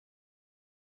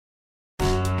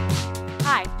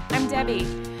Debbie,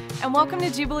 and welcome to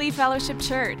Jubilee Fellowship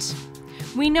Church.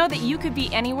 We know that you could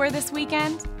be anywhere this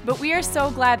weekend, but we are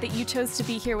so glad that you chose to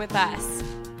be here with us.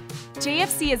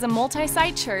 JFC is a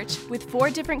multi-site church with 4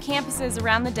 different campuses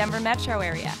around the Denver metro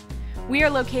area. We are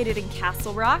located in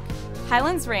Castle Rock,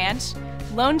 Highlands Ranch,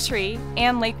 Lone Tree,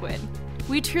 and Lakewood.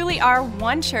 We truly are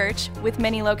one church with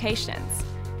many locations.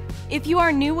 If you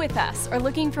are new with us or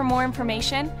looking for more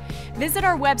information, visit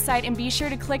our website and be sure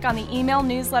to click on the email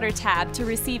newsletter tab to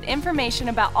receive information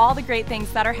about all the great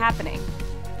things that are happening.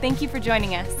 Thank you for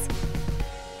joining us.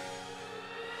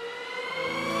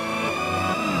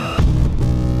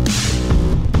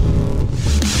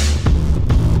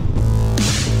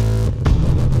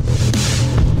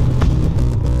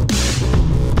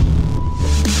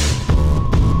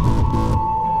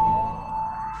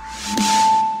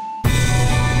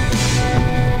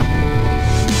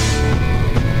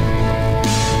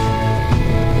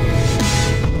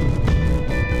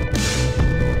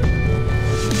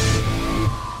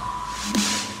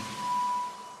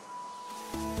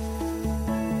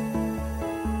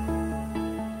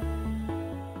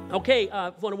 Okay, I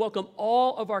want to welcome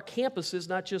all of our campuses,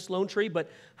 not just Lone Tree,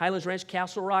 but Highlands Ranch,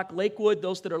 Castle Rock, Lakewood,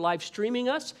 those that are live streaming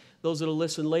us, those that will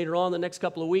listen later on the next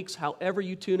couple of weeks, however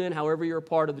you tune in, however you're a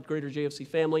part of the greater JFC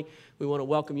family, we want to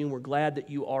welcome you, and we're glad that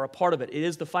you are a part of it. It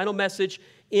is the final message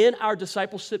in our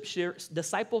discipleship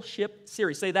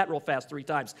series. Say that real fast 3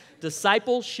 times.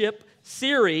 Discipleship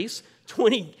series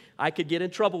 20. I could get in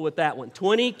trouble with that one.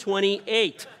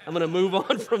 2028. I'm going to move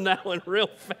on from that one real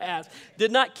fast.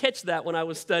 Did not catch that when I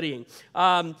was studying.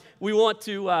 We want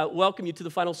to welcome you to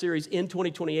the final series in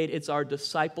 2028. It's our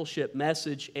discipleship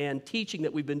message and teaching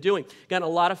that we've been doing. Got a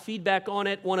lot of feedback on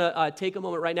it. Want to take a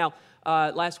moment right now.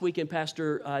 Last weekend,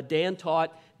 Pastor Dan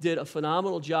did a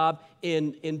phenomenal job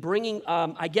in bringing,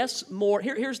 I guess, more.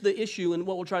 Here's the issue and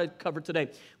what we'll try to cover today.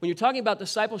 When you're talking about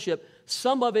discipleship,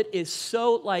 some of it is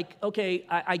so like, okay,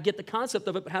 I get the concept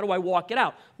of it, but how do I walk it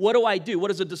out? What do I do? What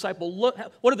does a disciple look?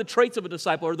 What are the traits of a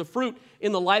disciple or the fruit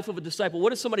in the life of a disciple? What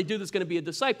does somebody do that's going to be a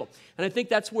disciple? And I think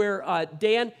that's where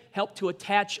Dan helped to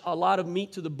attach a lot of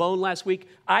meat to the bone last week.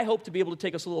 I hope to be able to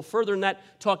take us a little further in that,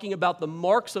 talking about the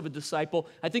marks of a disciple.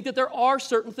 I think that there are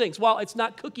certain things. While it's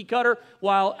not cookie cutter,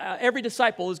 while every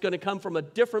disciple is going to come from a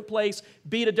different place,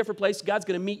 be at a different place, God's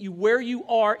going to meet you where you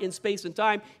are in space and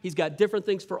time. He's got different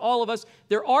things for all of us.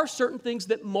 There are certain things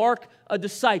that mark a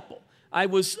disciple. I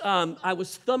was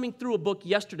thumbing through a book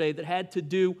yesterday that had to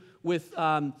do with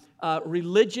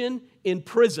religion in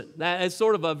prison. That is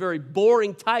sort of a very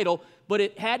boring title, but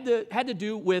it had to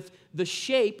do with the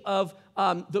shape of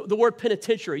the word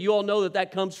penitentiary. You all know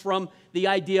that comes from the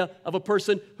idea of a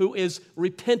person who is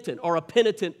repentant or a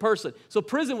penitent person. So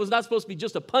prison was not supposed to be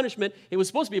just a punishment. It was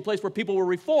supposed to be a place where people were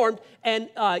reformed. And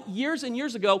years and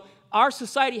years ago, our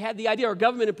society had the idea, our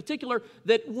government in particular,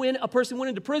 that when a person went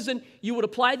into prison, you would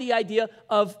apply the idea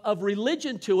of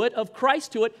religion to it, of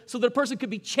Christ to it, so that a person could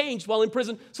be changed while in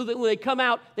prison, so that when they come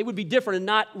out, they would be different and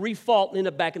not refault and end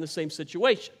up back in the same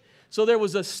situation. So there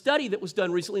was a study that was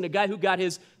done recently, and a guy who got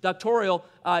his doctoral,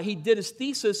 he did his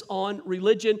thesis on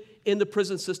religion in the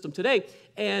prison system today.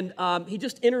 And he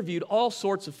just interviewed all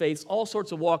sorts of faiths, all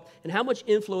sorts of walk, and how much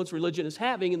influence religion is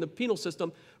having in the penal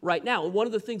system right now. And one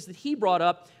of the things that he brought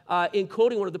up in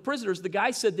quoting one of the prisoners, the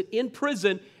guy said that in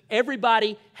prison,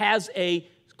 everybody has a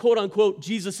quote-unquote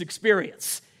Jesus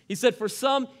experience. He said for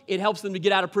some, it helps them to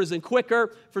get out of prison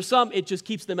quicker. For some, it just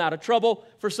keeps them out of trouble.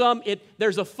 For some,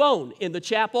 there's a phone in the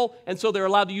chapel, and so they're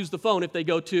allowed to use the phone if they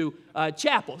go to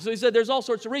chapel. So he said there's all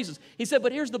sorts of reasons. He said,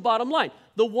 but here's the bottom line.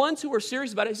 The ones who are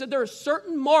serious about it, he said there are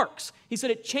certain marks. He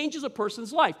said it changes a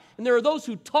person's life. And there are those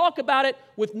who talk about it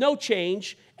with no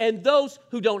change, and those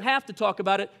who don't have to talk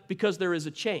about it because there is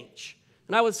a change.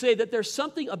 And I would say that there's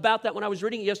something about that when I was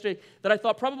reading it yesterday that I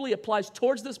thought probably applies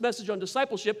towards this message on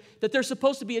discipleship, that there's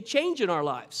supposed to be a change in our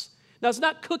lives. Now, it's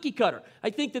not cookie cutter. I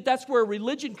think that that's where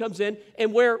religion comes in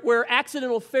and where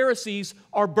accidental Pharisees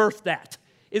are birthed at,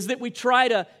 is that we try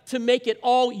to make it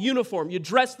all uniform. You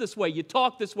dress this way, you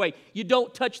talk this way, you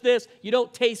don't touch this, you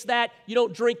don't taste that, you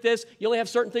don't drink this, you only have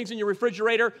certain things in your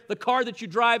refrigerator, the car that you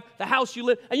drive, the house you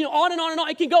live, and on and on and on.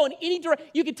 It can go in any direction.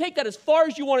 You can take that as far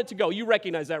as you want it to go. You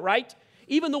recognize that, right?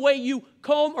 Even the way you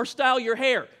comb or style your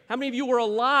hair. How many of you were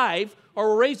alive or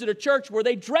were raised in a church where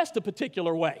they dressed a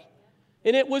particular way?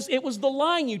 And it was the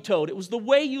line you toed. It was the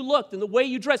way you looked and the way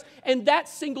you dressed. And that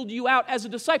singled you out as a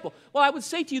disciple. Well, I would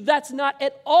say to you, that's not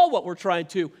at all what we're trying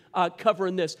to cover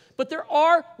in this. But there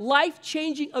are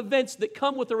life-changing events that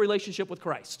come with a relationship with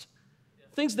Christ.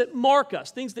 Things that mark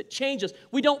us, things that change us.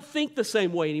 We don't think the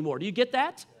same way anymore. Do you get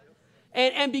that?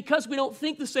 And because we don't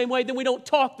think the same way, then we don't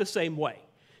talk the same way.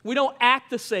 We don't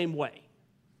act the same way.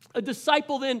 A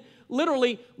disciple then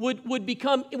literally would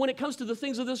become, when it comes to the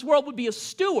things of this world, would be a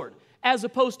steward as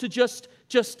opposed to just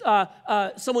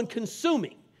someone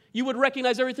consuming. You would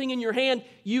recognize everything in your hand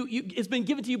it's been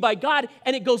given to you by God,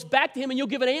 and it goes back to him, and you'll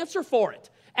give an answer for it.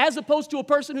 As opposed to a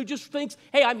person who just thinks,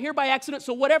 hey, I'm here by accident,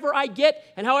 so whatever I get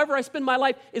and however I spend my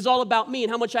life is all about me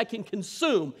and how much I can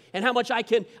consume and how much I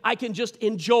can just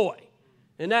enjoy.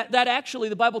 And that actually,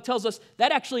 the Bible tells us,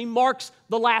 that actually marks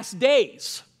the last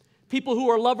days. People who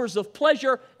are lovers of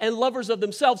pleasure and lovers of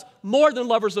themselves more than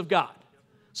lovers of God.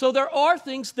 So there are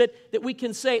things that we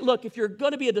can say, look, if you're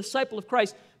going to be a disciple of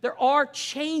Christ, there are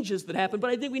changes that happen, but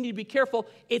I think we need to be careful.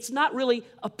 It's not really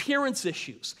appearance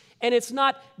issues. And it's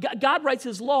not, God writes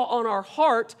his law on our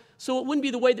heart, so it wouldn't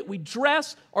be the way that we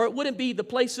dress, or it wouldn't be the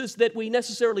places that we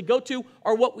necessarily go to,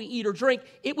 or what we eat or drink.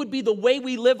 It would be the way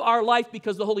we live our life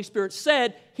because the Holy Spirit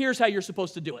said, here's how you're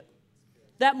supposed to do it.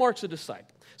 That marks a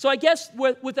disciple. So I guess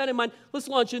with that in mind, let's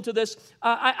launch into this.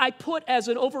 I put as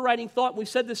an overriding thought, and we've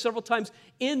said this several times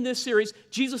in this series,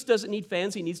 Jesus doesn't need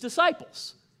fans, he needs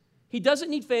disciples. He doesn't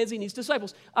need fans, he needs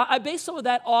disciples. I based some of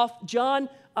that off John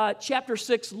chapter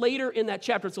 6. Later in that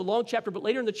chapter, it's a long chapter, but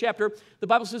later in the chapter, the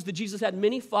Bible says that Jesus had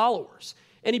many followers.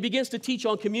 And he begins to teach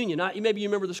on communion. Maybe you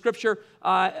remember the scripture,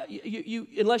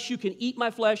 unless you can eat my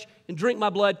flesh and drink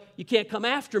my blood, you can't come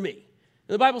after me.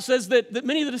 And the Bible says that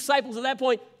many of the disciples at that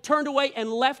point turned away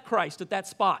and left Christ at that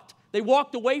spot. They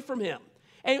walked away from him.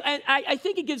 And I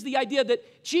think it gives the idea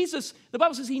that Jesus, the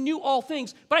Bible says he knew all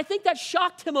things, but I think that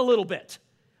shocked him a little bit.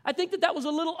 I think that was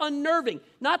a little unnerving.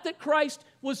 Not that Christ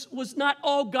was not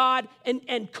all God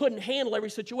and couldn't handle every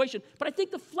situation, but I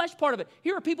think the flesh part of it.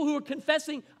 Here are people who are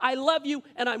confessing, I love you,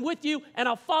 and I'm with you, and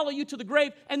I'll follow you to the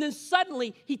grave, and then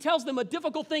suddenly he tells them a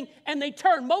difficult thing, and they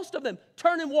turn, most of them,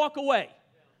 turn and walk away.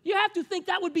 You have to think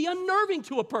that would be unnerving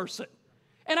to a person.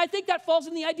 And I think that falls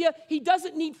in the idea he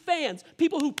doesn't need fans,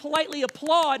 people who politely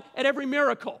applaud at every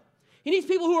miracle. He needs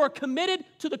people who are committed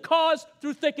to the cause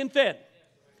through thick and thin.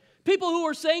 People who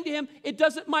are saying to him,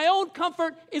 my own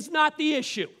comfort is not the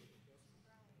issue.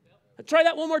 I'll try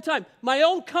that one more time. My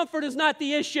own comfort is not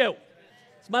the issue.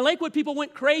 So my Lakewood people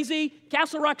went crazy.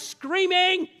 Castle Rock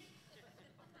screaming.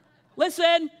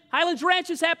 Listen, Highlands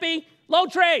Ranch is happy. Lone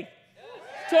Tree.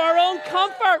 To our own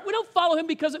comfort. We don't follow him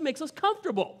because it makes us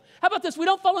comfortable. How about this? We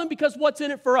don't follow him because what's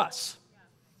in it for us.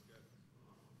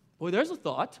 Boy, there's a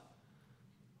thought.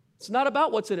 It's not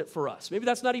about what's in it for us. Maybe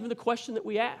that's not even the question that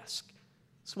we ask.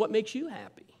 It's what makes you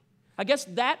happy. I guess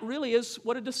that really is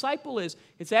what a disciple is.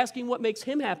 It's asking what makes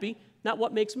him happy, not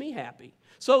what makes me happy.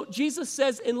 So Jesus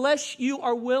says, unless you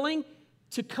are willing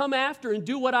to come after and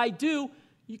do what I do,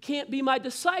 you can't be my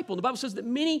disciple. The Bible says that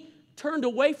many turned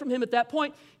away from him at that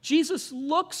point. Jesus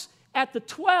looks at the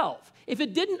 12. If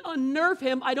it didn't unnerve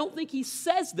him, I don't think he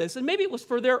says this. And maybe it was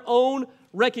for their own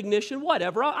recognition,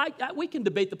 whatever. We can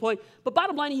debate the point. But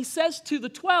bottom line, he says to the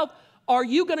 12, are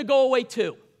you going to go away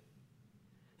too?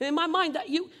 In my mind, that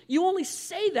you only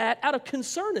say that out of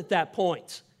concern at that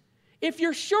point. If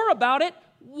you're sure about it,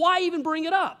 why even bring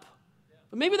it up?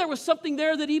 But maybe there was something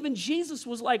there that even Jesus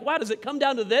was like, wow, does it come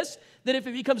down to this? That if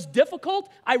it becomes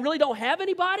difficult, I really don't have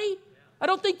anybody? I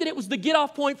don't think that it was the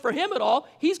get-off point for him at all.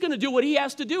 He's going to do what he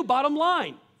has to do, bottom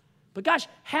line. But gosh,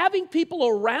 having people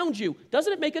around you,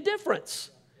 doesn't it make a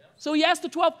difference? So he asked the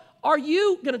 12, are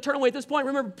you going to turn away at this point?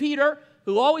 Remember Peter,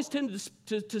 who always tended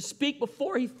to speak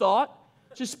before he thought,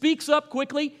 just speaks up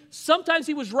quickly. Sometimes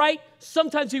he was right,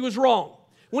 sometimes he was wrong.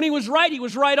 When he was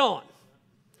right on.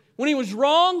 When he was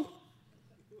wrong,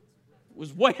 it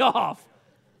was way off.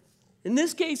 In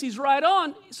this case, he's right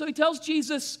on. So he tells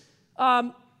Jesus,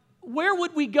 where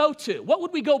would we go to? What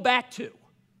would we go back to?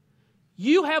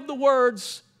 You have the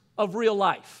words of real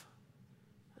life.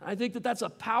 I think that that's a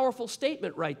powerful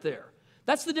statement right there.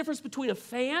 That's the difference between a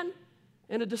fan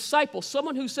and a disciple.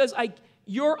 Someone who says,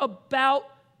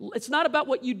 it's not about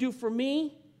what you do for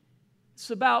me.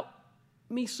 It's about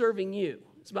me serving you.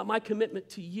 It's about my commitment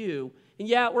to you. And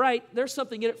yeah, right, there's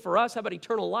something in it for us. How about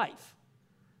eternal life?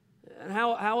 And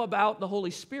how about the Holy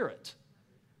Spirit?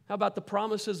 How about the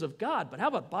promises of God? But how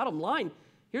about bottom line?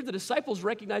 Here the disciples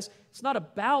recognize it's not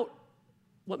about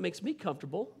what makes me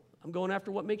comfortable. I'm going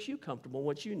after what makes you comfortable,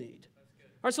 what you need.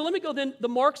 All right, so let me go then, the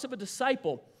marks of a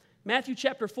disciple. Matthew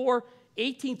chapter 4,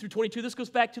 18 through 22. This goes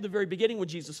back to the very beginning when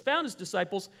Jesus found his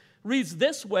disciples. Reads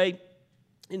this way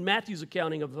in Matthew's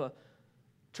accounting of a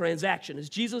transaction. As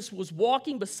Jesus was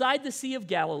walking beside the Sea of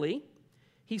Galilee,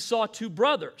 he saw two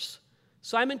brothers,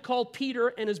 Simon called Peter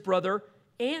and his brother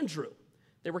Andrew.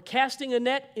 They were casting a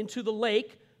net into the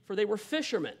lake, for they were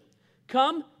fishermen.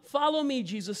 Come, follow me,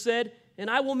 Jesus said,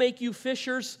 and I will make you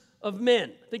fishers of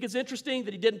men. I think it's interesting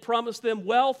that he didn't promise them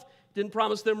wealth, didn't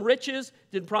promise them riches,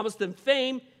 didn't promise them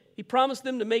fame. He promised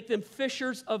them to make them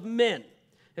fishers of men.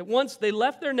 At once they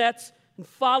left their nets and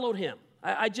followed him.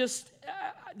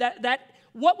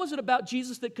 What was it about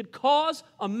Jesus that could cause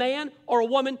a man or a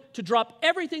woman to drop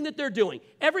everything that they're doing,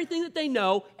 everything that they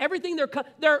know, everything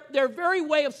their very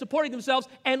way of supporting themselves,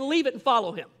 and leave it and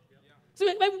follow him? So,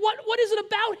 what is it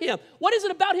about him? What is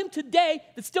it about him today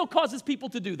that still causes people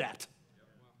to do that?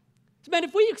 So, man,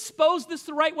 if we expose this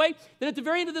the right way, then at the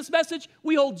very end of this message,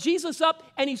 we hold Jesus up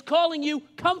and he's calling you,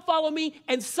 come follow me,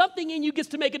 and something in you gets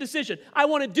to make a decision. I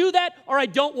want to do that or I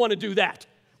don't want to do that.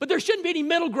 But there shouldn't be any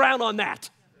middle ground on that.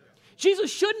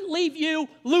 Jesus shouldn't leave you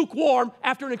lukewarm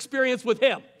after an experience with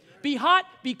him. Be hot,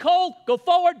 be cold, go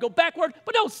forward, go backward,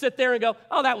 but don't sit there and go,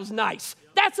 oh, that was nice.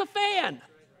 That's a fan.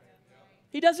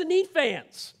 He doesn't need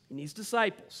fans. He needs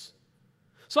disciples.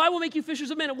 So I will make you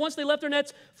fishers of men. And once they left their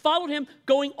nets, followed him.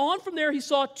 Going on from there, he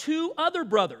saw two other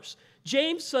brothers,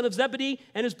 James, son of Zebedee,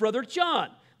 and his brother John.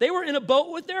 They were in a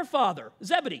boat with their father,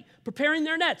 Zebedee, preparing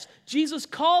their nets. Jesus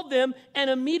called them, and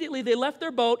immediately they left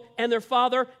their boat and their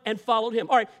father and followed him.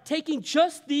 All right, taking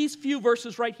just these few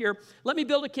verses right here, let me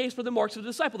build a case for the marks of a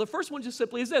disciple. The first one just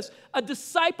simply is this. A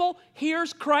disciple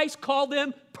hears Christ call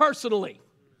them personally.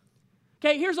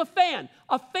 Okay, here's a fan.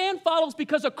 A fan follows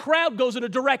because a crowd goes in a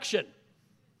direction.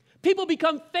 People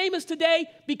become famous today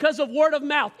because of word of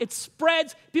mouth. It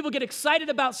spreads. People get excited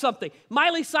about something.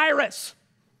 Miley Cyrus.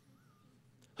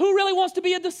 Who really wants to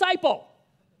be a disciple?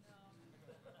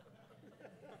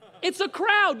 It's a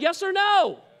crowd, yes or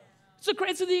no?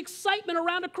 It's the excitement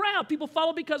around a crowd. People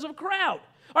follow because of a crowd.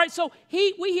 All right, so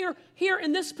we hear here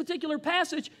in this particular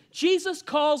passage, Jesus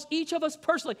calls each of us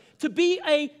personally to be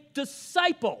a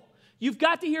disciple. You've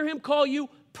got to hear him call you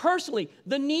personally.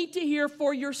 The need to hear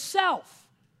for yourself,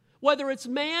 whether it's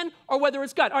man or whether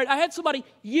it's God. All right, I had somebody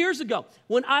years ago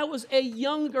when I was a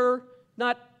younger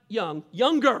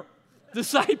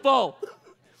disciple.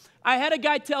 I had a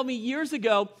guy tell me years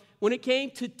ago when it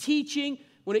came to teaching,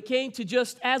 when it came to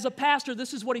just as a pastor,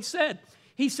 this is what he said.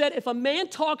 He said, if a man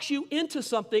talks you into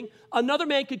something, another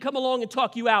man could come along and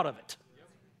talk you out of it.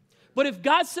 But if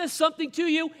God says something to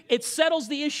you, it settles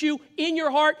the issue in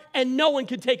your heart and no one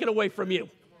can take it away from you.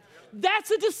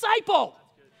 That's a disciple.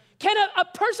 Can a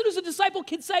person who's a disciple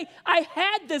can say, I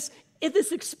had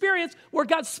this experience where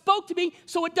God spoke to me,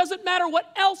 so it doesn't matter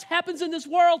what else happens in this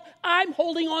world, I'm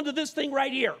holding on to this thing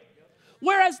right here.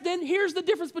 Whereas then here's the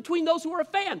difference between those who are a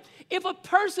fan. If a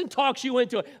person talks you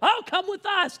into it, oh, come with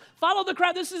us, follow the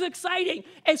crowd, this is exciting.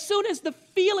 As soon as the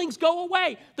feelings go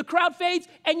away, the crowd fades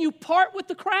and you part with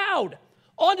the crowd.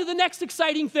 On to the next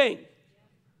exciting thing.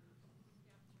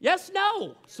 Yes,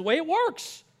 no, it's the way it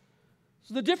works.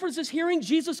 So the difference is hearing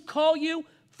Jesus call you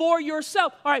for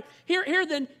yourself. All right, here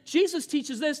then, Jesus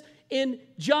teaches this in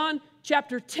John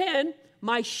chapter 10.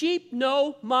 My sheep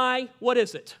know my, what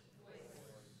is it?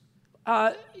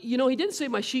 He didn't say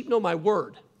my sheep know my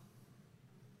word.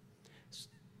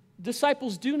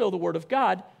 Disciples do know the word of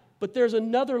God, but there's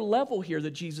another level here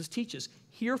that Jesus teaches.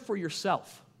 Hear for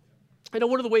yourself. I know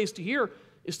one of the ways to hear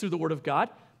is through the word of God,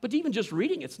 but even just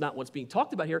reading it's not what's being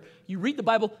talked about here. You read the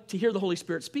Bible to hear the Holy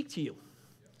Spirit speak to you.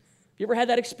 You ever had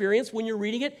that experience when you're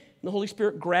reading it and the Holy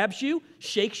Spirit grabs you,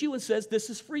 shakes you, and says, this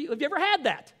is for you? Have you ever had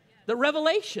that? The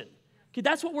revelation. Okay,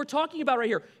 that's what we're talking about right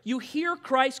here. You hear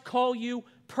Christ call you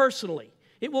personally.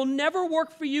 It will never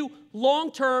work for you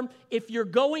long term if you're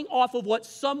going off of what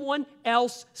someone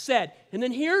else said. And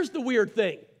then here's the weird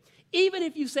thing. Even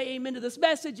if you say amen to this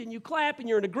message and you clap and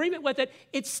you're in agreement with it,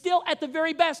 it's still, at the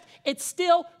very best, it's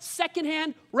still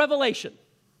secondhand revelation.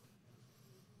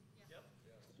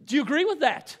 Do you agree with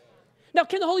that? Now,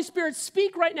 can the Holy Spirit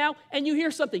speak right now and you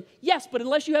hear something? Yes, but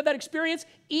unless you have that experience,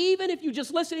 even if you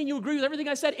just listen and you agree with everything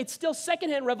I said, it's still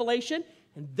secondhand revelation,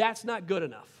 and that's not good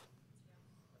enough.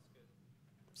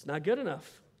 It's not good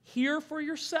enough. Hear for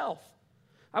yourself.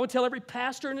 I would tell every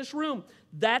pastor in this room,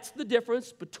 that's the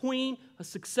difference between a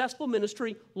successful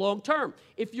ministry long term.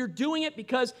 If you're doing it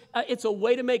because it's a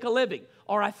way to make a living,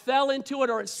 or I fell into it,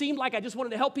 or it seemed like I just wanted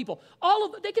to help people, all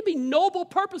of it, they could be noble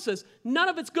purposes. None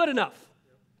of it's good enough.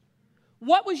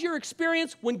 What was your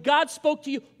experience when God spoke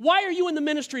to you? Why are you in the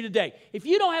ministry today? If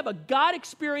you don't have a God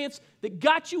experience that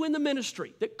got you in the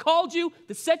ministry, that called you,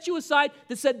 that set you aside,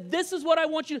 that said, this is what I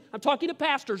want you to, I'm talking to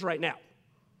pastors right now.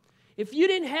 If you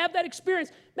didn't have that experience,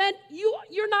 man,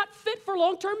 you're not fit for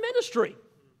long-term ministry.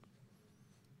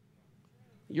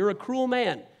 You're a cruel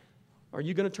man. Are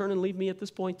you going to turn and leave me at this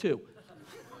point too?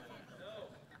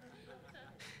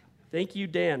 Thank you,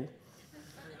 Dan.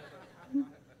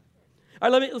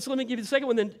 All right, let me give you the second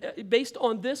one then. Based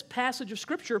on this passage of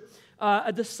Scripture,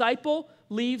 a disciple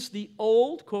leaves the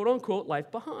old, quote-unquote,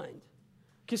 life behind.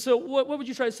 Okay, so what would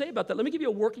you try to say about that? Let me give you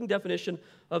a working definition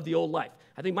of the old life.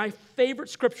 I think my favorite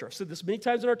scripture, I've said this many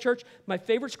times in our church, my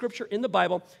favorite scripture in the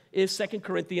Bible is 2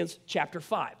 Corinthians chapter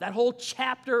 5. That whole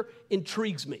chapter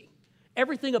intrigues me.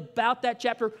 Everything about that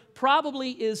chapter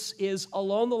probably is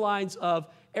along the lines of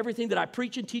everything that I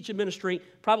preach and teach in ministry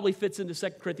probably fits into 2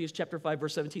 Corinthians chapter 5,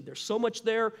 verse 17. There's so much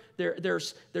there.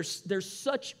 There's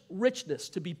such richness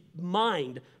to be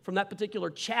mined from that particular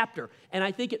chapter. And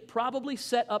I think it probably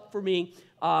set up for me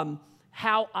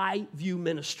how I view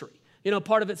ministry. You know,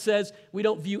 part of it says we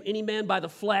don't view any man by the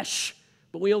flesh,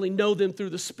 but we only know them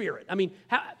through the Spirit. I mean,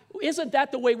 isn't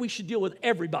that the way we should deal with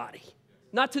everybody?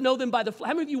 Not to know them by the flesh.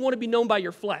 How many of you want to be known by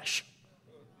your flesh?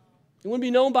 You want to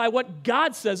be known by what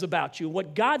God says about you,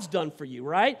 what God's done for you,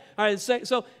 right? All right,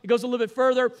 so it goes a little bit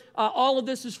further. All of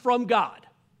this is from God.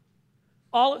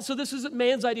 So this isn't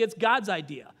man's idea, it's God's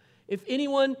idea. If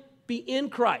anyone be in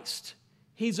Christ,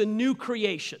 he's a new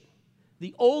creation.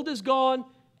 The old is gone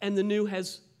and the new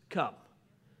has come.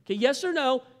 Okay, yes or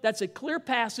no, that's a clear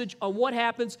passage on what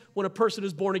happens when a person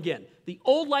is born again. The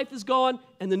old life is gone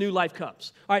and the new life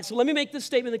comes. All right, so let me make this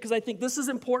statement because I think this is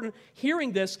important,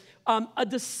 hearing this. A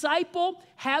disciple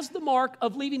has the mark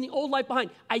of leaving the old life behind.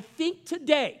 I think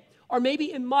today, or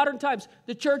maybe in modern times,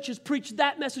 the church has preached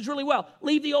that message really well.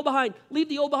 Leave the old behind, leave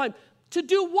the old behind. To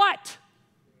do what?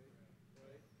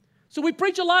 So we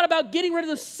preach a lot about getting rid of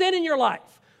the sin in your life,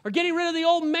 or getting rid of the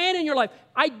old man in your life.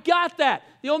 I got that.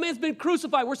 The old man's been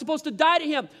crucified. We're supposed to die to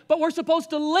him, but we're supposed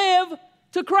to live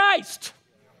to Christ.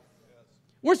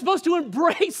 We're supposed to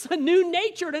embrace a new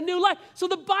nature and a new life. So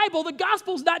the Bible, the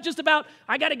gospel is not just about,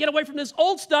 I got to get away from this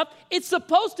old stuff. It's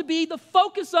supposed to be the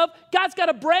focus of, God's got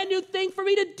a brand new thing for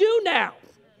me to do now.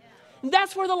 And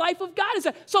that's where the life of God is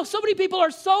at. So many people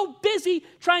are so busy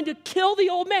trying to kill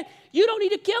the old man. You don't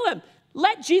need to kill him.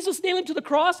 Let Jesus nail him to the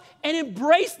cross and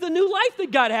embrace the new life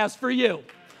that God has for you.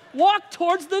 Walk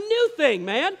towards the new thing,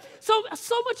 man. So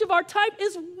much of our time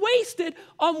is wasted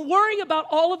on worrying about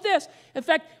all of this. In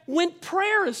fact, when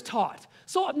prayer is taught,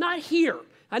 so I'm not here.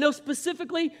 I know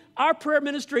specifically our prayer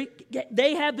ministry,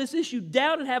 they have this issue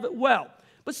down and have it well.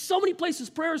 But so many places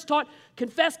prayer is taught,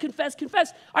 confess, confess,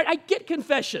 confess. All right, I get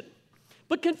confession.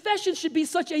 But confession should be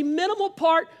such a minimal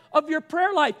part of your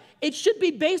prayer life. It should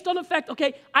be based on the fact,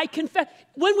 okay, I confess.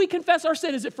 When we confess our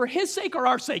sin, is it for his sake or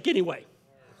our sake anyway?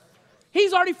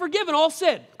 He's already forgiven all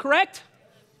sin, correct?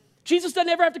 Jesus doesn't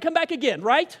ever have to come back again,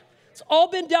 right? It's all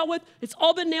been dealt with. It's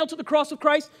all been nailed to the cross of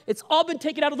Christ. It's all been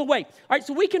taken out of the way. All right,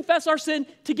 so we confess our sin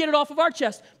to get it off of our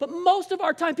chest. But most of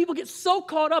our time, people get so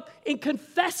caught up in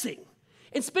confessing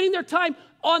and spending their time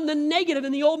on the negative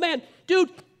and the old man. Dude,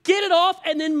 get it off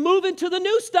and then move into the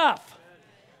new stuff.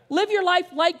 Live your life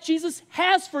like Jesus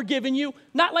has forgiven you,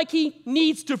 not like he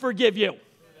needs to forgive you.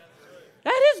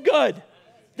 That is good.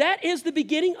 That is the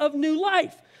beginning of new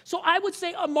life. So I would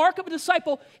say a mark of a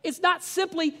disciple is not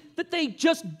simply that they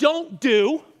just don't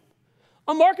do.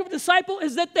 A mark of a disciple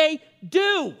is that they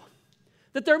do.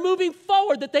 That they're moving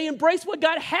forward, that they embrace what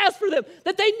God has for them,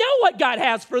 that they know what God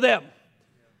has for them.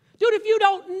 Dude, if you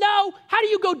don't know, how do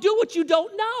you go do what you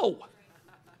don't know?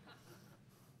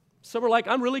 Some are like,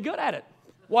 I'm really good at it.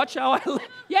 Watch how I live.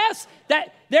 Yes,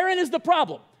 therein is the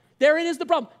problem. Therein is the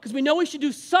problem. Because we know we should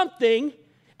do something,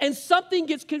 and something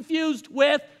gets confused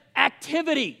with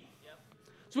activity.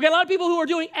 So we got a lot of people who are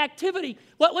doing activity.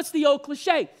 What's the old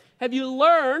cliche? Have you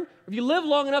learned, have you lived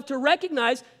long enough to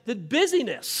recognize that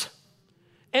busyness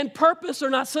and purpose are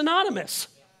not synonymous?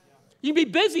 You can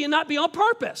be busy and not be on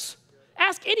purpose.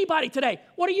 Ask anybody today,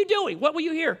 what are you doing? What will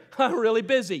you hear? I'm really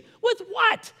busy. With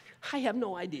what? I have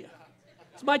no idea.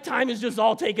 So my time is just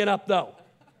all taken up, though.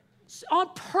 On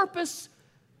purpose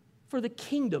for the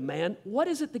kingdom, man. What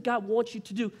is it that God wants you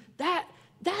to do?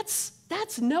 That's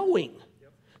knowing.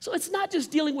 So it's not just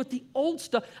dealing with the old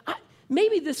stuff.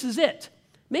 Maybe this is it.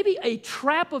 Maybe a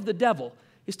trap of the devil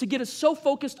is to get us so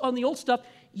focused on the old stuff,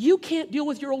 you can't deal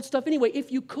with your old stuff anyway.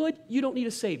 If you could, you don't need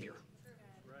a Savior.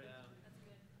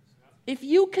 If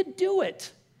you could do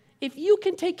it, if you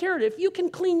can take care of it, if you can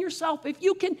clean yourself, if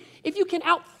you can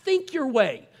outthink your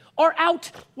way, or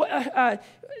if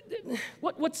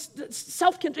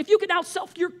you can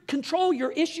control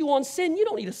your issue on sin, you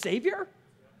don't need a Savior.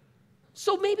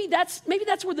 So maybe that's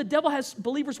where the devil has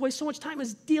believers waste so much time,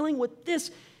 is dealing with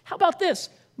this. How about this?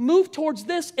 Move towards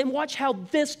this and watch how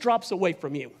this drops away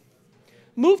from you.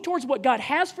 Move towards what God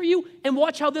has for you and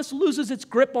watch how this loses its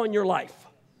grip on your life.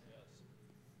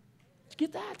 Did you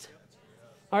get that?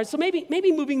 All right, so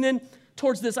maybe moving then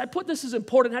towards this. I put this as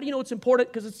important. How do you know it's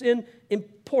important? Because it's in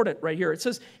important right here. It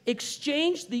says,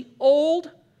 exchange the old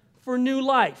for new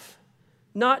life,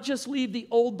 not just leave the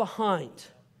old behind.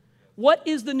 What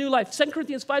is the new life? 2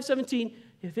 Corinthians 5:17,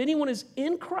 if anyone is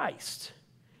in Christ,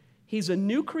 he's a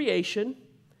new creation.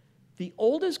 The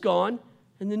old is gone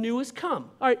and the new has come.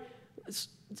 All right, it's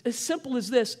as simple as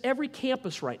this. Every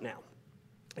campus right now,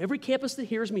 every campus that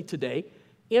hears me today,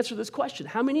 answer this question.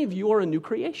 How many of you are a new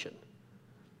creation?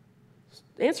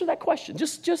 Answer that question.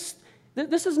 Just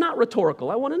this is not rhetorical.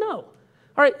 I want to know.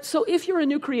 All right, so if you're a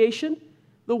new creation,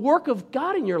 the work of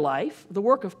God in your life, the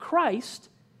work of Christ,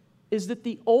 is that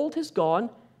the old has gone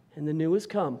and the new has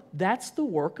come. That's the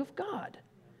work of God.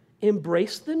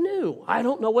 Embrace the new. I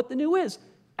don't know what the new is.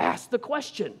 Ask the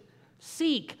question.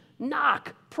 Seek,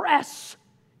 knock, press.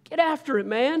 Get after it,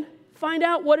 man. Find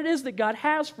out what it is that God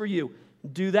has for you.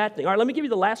 Do that thing. All right, let me give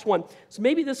you the last one. So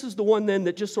maybe this is the one then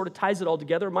that just sort of ties it all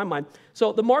together in my mind.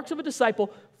 So the marks of a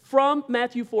disciple from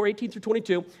Matthew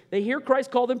 4:18-22. They hear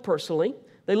Christ call them personally.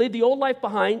 They leave the old life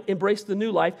behind, embrace the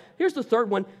new life. Here's the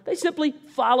third one. They simply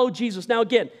follow Jesus. Now,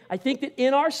 again, I think that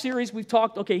in our series we've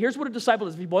talked, okay, here's what a disciple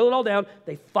is. If you boil it all down,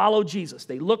 they follow Jesus.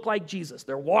 They look like Jesus.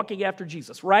 They're walking after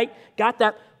Jesus, right? Got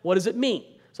that? What does it mean?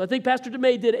 So I think Pastor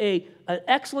DeMay did an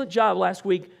excellent job last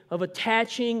week of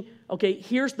attaching, okay,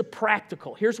 here's the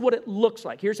practical. Here's what it looks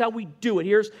like. Here's how we do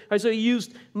it. So he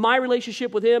used my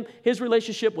relationship with him, his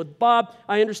relationship with Bob.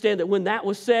 I understand that when that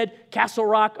was said, Castle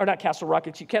Rock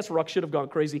should have gone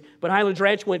crazy, but Highlands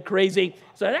Ranch went crazy.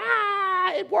 Said,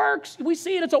 it works. We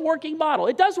see it. It's a working model.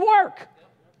 It does work.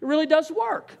 It really does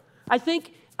work. I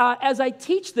think as I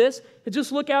teach this,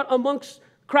 just look out amongst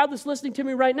the crowd that's listening to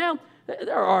me right now,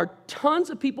 there are tons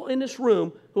of people in this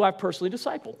room who I've personally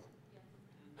discipled,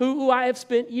 who I have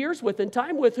spent years with and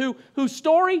time with, whose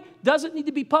story doesn't need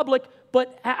to be public,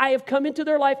 but I have come into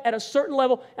their life at a certain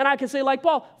level, and I can say, like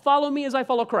Paul, follow me as I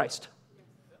follow Christ.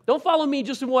 Don't follow me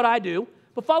just in what I do,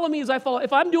 but follow me as I follow.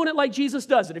 If I'm doing it like Jesus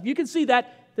does it, if you can see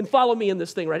that, then follow me in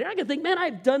this thing right here. I can think, man,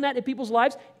 I've done that in people's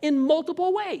lives in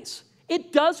multiple ways.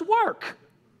 It does work.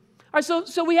 All right,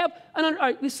 so we have,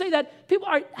 we say that, people,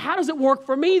 all right, how does it work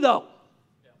for me, though?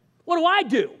 What do I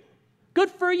do?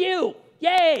 Good for you.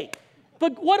 Yay.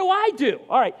 But what do I do?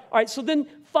 All right, so then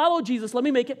follow Jesus. Let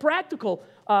me make it practical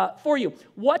for you.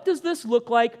 What does this look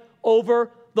like over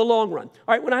the long run?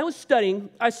 All right, when I was studying,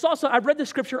 I've read the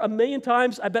scripture a million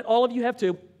times. I bet all of you have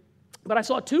too. But I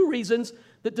saw two reasons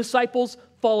that disciples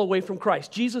fall away from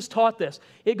Christ. Jesus taught this.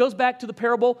 It goes back to the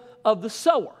parable of the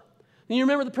sower. And you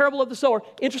remember the parable of the sower.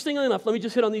 Interestingly enough, let me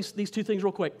just hit on these two things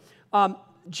real quick.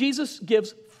 Jesus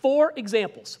gives 4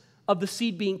 examples of the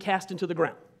seed being cast into the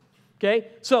ground. Okay?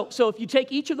 So if you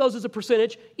take each of those as a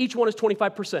percentage, each one is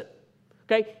 25%.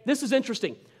 Okay? This is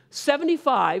interesting.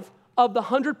 75 of the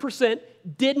 100%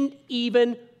 didn't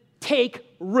even take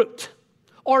root.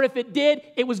 Or if it did,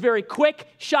 it was very quick,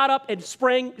 shot up, and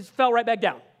fell right back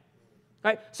down.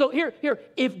 All right? So here,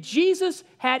 if Jesus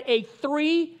had a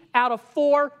 3 out of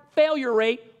 4 failure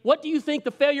rate, what do you think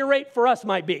the failure rate for us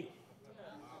might be?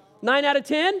 9 out of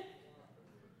 10?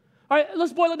 All right,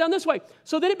 let's boil it down this way.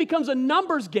 So then it becomes a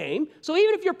numbers game. So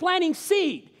even if you're planting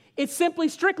seed, it simply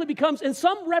strictly becomes, in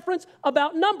some reference,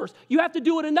 about numbers. You have to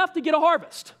do it enough to get a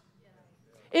harvest.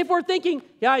 If we're thinking,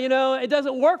 it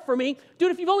doesn't work for me,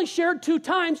 dude, if you've only shared 2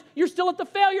 times, you're still at the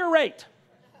failure rate.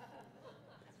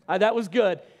 That was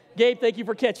good. Gabe, thank you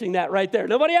for catching that right there.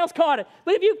 Nobody else caught it.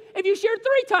 But if you shared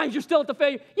 3 times, you're still at the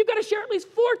failure. You've got to share at least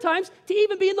 4 times to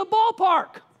even be in the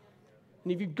ballpark.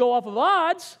 And if you go off of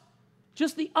odds,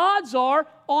 just the odds are,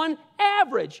 on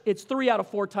average, it's 3 out of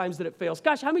 4 times that it fails.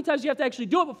 Gosh, how many times do you have to actually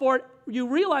do it before you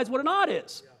realize what an odd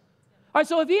is? All right,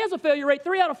 so if he has a failure rate,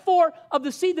 3 out of 4 of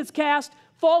the seed that's cast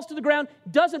falls to the ground,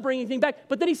 doesn't bring anything back.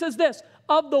 But then he says this,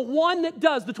 of the one that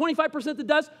does, the 25% that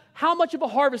does, how much of a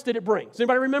harvest did it bring? Does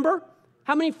anybody remember?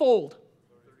 How many fold?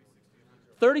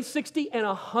 30, 60, and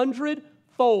 100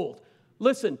 fold.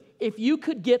 Listen, if you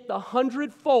could get the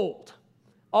 100 fold,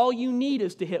 all you need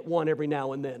is to hit 1 every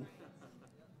now and then.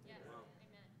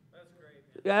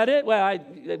 That it? Well,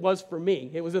 it was for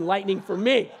me. It was enlightening for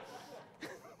me.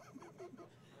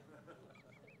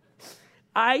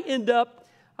 I end up,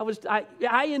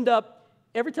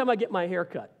 every time I get my hair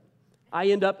cut, I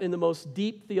end up in the most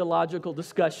deep theological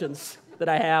discussions that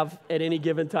I have at any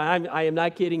given time. I am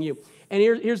not kidding you. And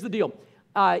here's the deal.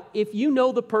 If you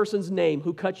know the person's name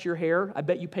who cuts your hair, I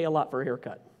bet you pay a lot for a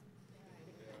haircut.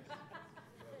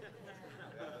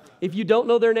 If you don't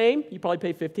know their name, you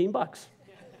probably pay $15.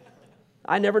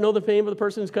 I never know the name of the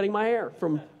person who's cutting my hair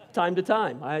from time to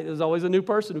time. There's always a new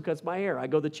person who cuts my hair. I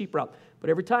go the cheap route. But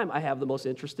every time I have the most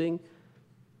interesting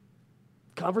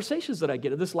conversations that I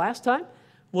get. This last time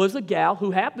was a gal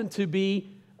who happened to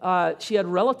be, she had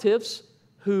relatives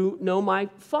who know my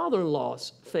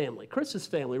father-in-law's family, Chris's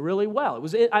family, really well. It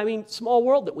was, small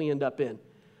world that we end up in.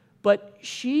 But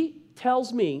she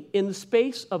tells me, in the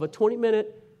space of a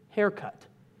 20-minute haircut,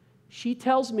 she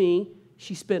tells me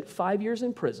she spent 5 years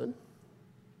in prison.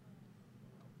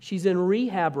 She's in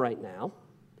rehab right now.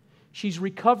 She's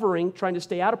recovering, trying to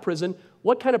stay out of prison.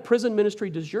 What kind of prison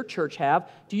ministry does your church have?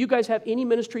 Do you guys have any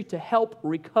ministry to help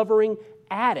recovering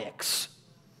addicts?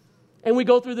 And we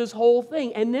go through this whole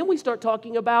thing, and then we start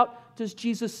talking about, does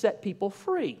Jesus set people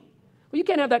free? Well, you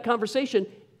can't have that conversation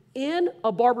in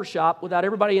a barbershop without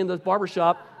everybody in the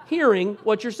barbershop hearing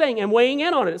what you're saying and weighing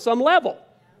in on it at some level.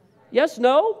 Yes,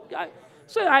 no?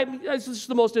 This is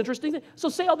the most interesting thing. So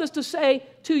say all this to say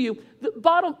to you, the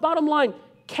bottom line,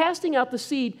 casting out the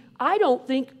seed, I don't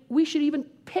think we should even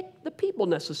pick the people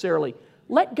necessarily.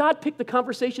 Let God pick the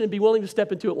conversation and be willing to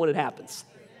step into it when it happens.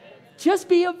 Just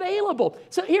be available.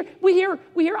 So here,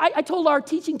 I told our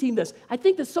teaching team this. I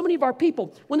think that so many of our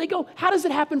people, when they go, how does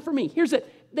it happen for me? Here's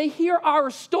it. They hear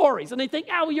our stories and they think,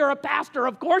 oh, you're a pastor.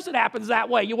 Of course it happens that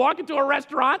way. You walk into a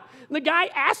restaurant and the guy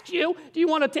asks you, do you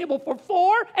want a table for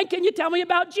 4? And can you tell me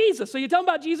about Jesus? So you tell them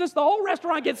about Jesus, the whole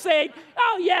restaurant gets saved.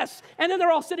 Oh, yes. And then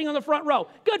they're all sitting on the front row.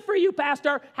 Good for you,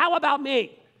 pastor. How about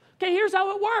me? Okay, here's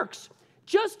how it works.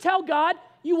 Just tell God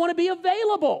you want to be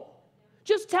available.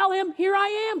 Just tell him, here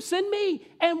I am, send me,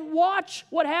 and watch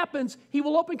what happens. He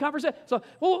will open conversation. So,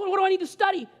 well, what do I need to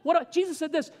study? Jesus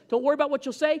said this, don't worry about what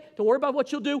you'll say, don't worry about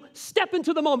what you'll do. Step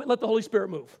into the moment, let the Holy Spirit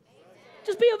move.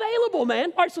 Just be available,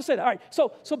 man. All right, so say that. All right,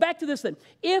 so back to this then.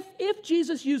 If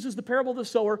Jesus uses the parable of the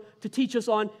sower to teach us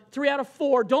on 3 out of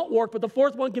 4 don't work, but the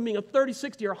 4th one can be a 30,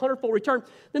 60, or 100-fold return,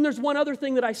 then there's one other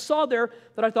thing that I saw there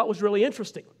that I thought was really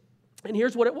interesting. And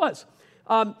here's what it was.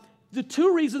 The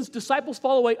 2 reasons disciples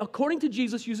fall away, according to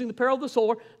Jesus, using the parable of the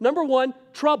sower. Number 1,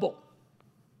 trouble.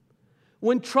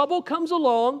 When trouble comes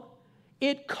along,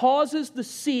 it causes the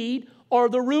seed or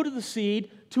the root of the seed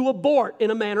to abort,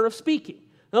 in a manner of speaking.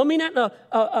 I don't mean that in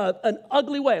an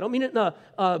ugly way. I don't mean it in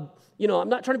I'm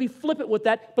not trying to be flippant with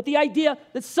that, but the idea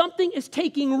that something is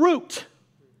taking root,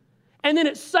 and then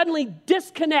it suddenly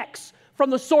disconnects from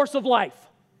the source of life.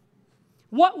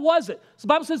 What was it? So the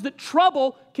Bible says that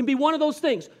trouble can be one of those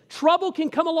things. Trouble can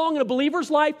come along in a believer's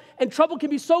life, and trouble can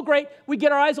be so great, we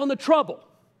get our eyes on the trouble.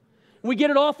 We get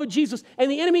it off of Jesus.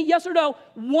 And the enemy, yes or no,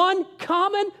 one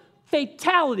common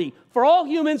fatality for all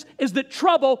humans is that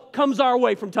trouble comes our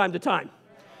way from time to time.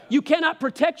 You cannot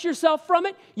protect yourself from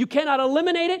it. You cannot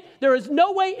eliminate it. There is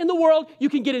no way in the world you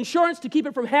can get insurance to keep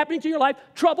it from happening to your life.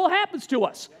 Trouble happens to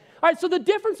us. All right, so the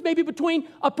difference maybe between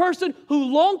a person who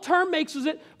long-term makes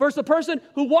it versus a person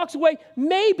who walks away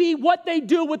may be what they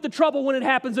do with the trouble when it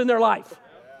happens in their life.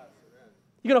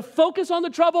 You're going to focus on the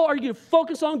trouble, or you're going to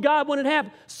focus on God when it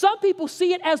happens. Some people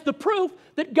see it as the proof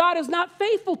that God is not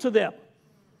faithful to them.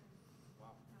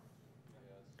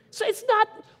 So it's not,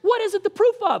 what is it the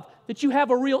proof of? That you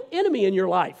have a real enemy in your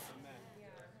life.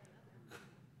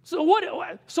 So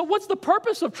what's the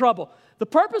purpose of trouble? The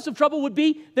purpose of trouble would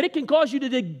be that it can cause you to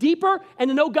dig deeper and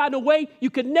to know God in a way you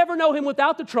could never know him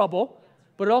without the trouble,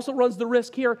 but it also runs the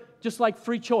risk here, just like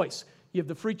free choice. You have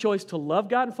the free choice to love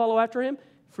God and follow after him.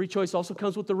 Free choice also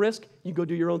comes with the risk. You go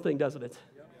do your own thing, doesn't it?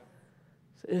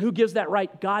 And who gives that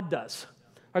right? God does.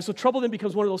 All right, so trouble then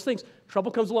becomes one of those things. Trouble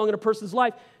comes along in a person's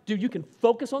life. Dude, you can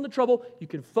focus on the trouble. You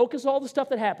can focus on all the stuff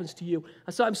that happens to you.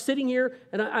 So I'm sitting here,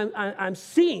 and I'm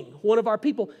seeing one of our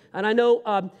people. And I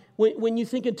know when you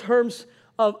think in terms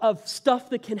of stuff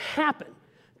that can happen,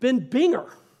 Ben Binger.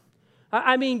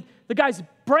 I mean, the guy's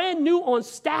brand new on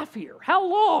staff here. How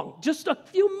long? Just a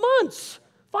few months.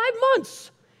 5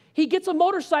 months. He gets a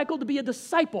motorcycle to be a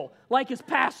disciple, like his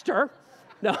pastor.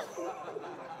 No.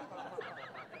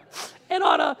 And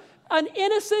on an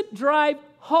innocent drive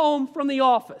home from the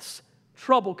office,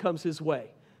 trouble comes his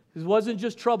way. It wasn't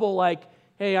just trouble like,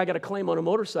 hey, I got a claim on a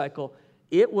motorcycle.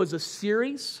 It was a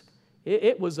series.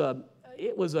 It was a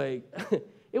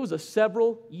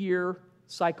several-year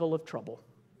cycle of trouble.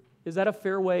 Is that a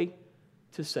fair way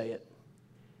to say it?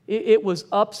 It was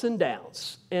ups and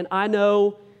downs. And I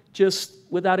know, just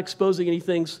without exposing any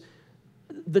things,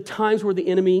 the times where the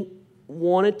enemy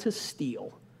wanted to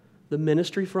steal the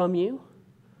ministry from you,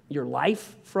 your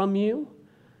life from you,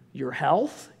 your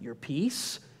health, your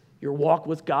peace, your walk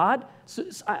with God. So,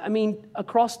 I mean,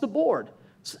 across the board,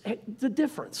 the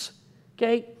difference,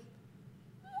 okay?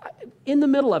 In the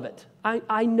middle of it,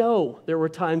 I know there were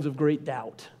times of great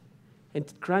doubt and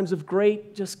times of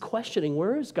great just questioning,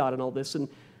 where is God in all this? And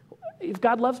if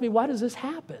God loves me, why does this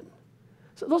happen?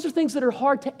 So those are things that are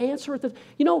hard to answer.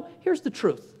 Here's the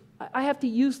truth. I have to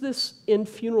use this in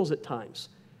funerals at times.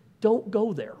 Don't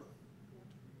go there.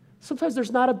 Sometimes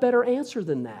there's not a better answer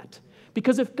than that.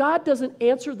 Because if God doesn't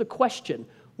answer the question,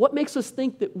 what makes us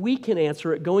think that we can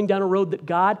answer it going down a road that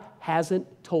God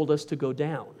hasn't told us to go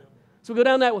down? So we go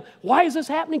down that way. Why is this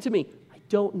happening to me? I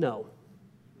don't know.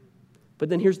 But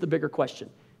then here's the bigger question.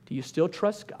 Do you still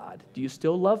trust God? Do you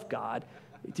still love God?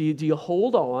 Do you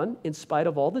hold on in spite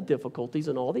of all the difficulties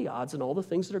and all the odds and all the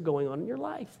things that are going on in your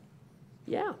life?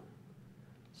 Yeah.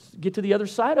 Get to the other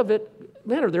side of it.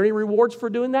 Man, are there any rewards for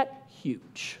doing that?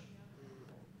 Huge.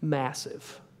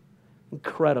 Massive.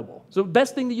 Incredible. So the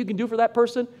best thing that you can do for that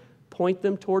person, point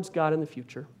them towards God in the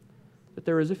future. That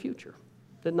there is a future.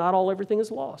 That not everything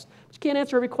is lost. But you can't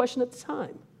answer every question at the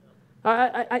time.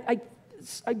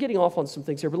 I'm getting off on some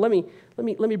things here, but let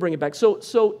me bring it back.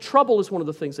 So trouble is one of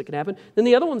the things that can happen. Then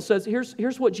the other one says,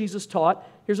 here's what Jesus taught.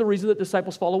 Here's a reason that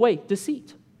disciples fall away.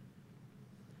 Deceit.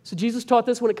 So Jesus taught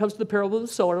this when it comes to the parable of the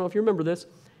sower. I don't know if you remember this.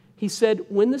 He said,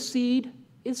 when the seed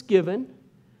is given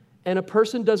and a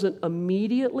person doesn't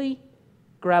immediately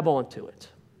grab onto it,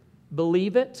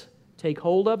 believe it, take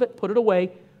hold of it, put it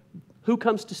away, who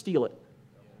comes to steal it?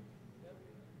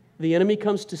 The enemy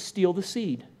comes to steal the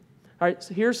seed. All right,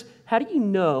 so here's, how do you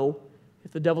know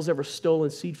if the devil's ever stolen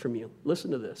seed from you?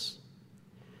 Listen to this.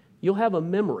 You'll have a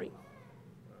memory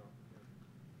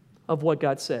of what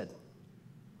God said.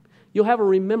 You'll have a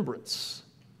remembrance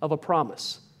of a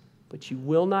promise, but you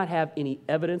will not have any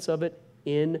evidence of it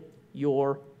in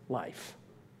your life.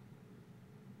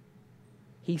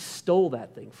 He stole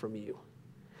that thing from you.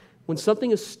 When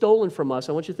something is stolen from us,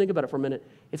 I want you to think about it for a minute.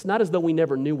 It's not as though we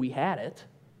never knew we had it.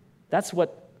 That's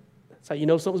how you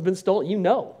know something's been stolen. You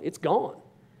know, it's gone.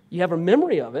 You have a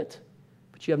memory of it,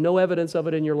 but you have no evidence of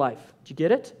it in your life. Did you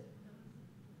get it?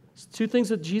 It's two things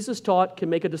that Jesus taught can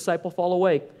make a disciple fall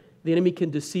away. The enemy can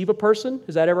deceive a person.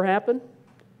 Has that ever happened?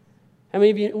 How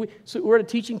many of you, we're at a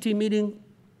teaching team meeting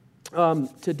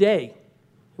today,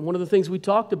 and one of the things we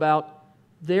talked about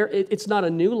there, it's not a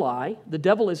new lie. The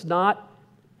devil is not,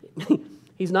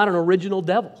 he's not an original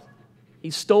devil.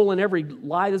 He's stolen every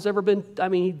lie that's ever been,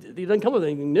 he doesn't come with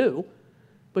anything new.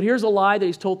 But here's a lie that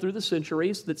he's told through the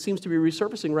centuries that seems to be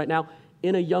resurfacing right now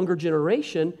in a younger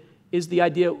generation, is the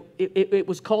idea, it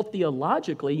was called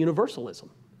theologically universalism.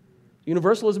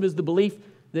 Universalism is the belief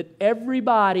that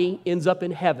everybody ends up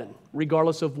in heaven,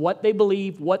 regardless of what they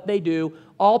believe, what they do.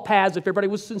 All paths, if everybody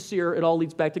was sincere, it all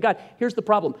leads back to God. Here's the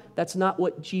problem. That's not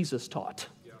what Jesus taught.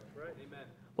 Yeah, right. Amen.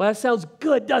 Well, that sounds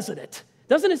good, doesn't it?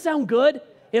 Doesn't it sound good?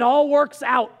 It all works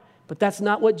out. But that's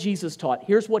not what Jesus taught.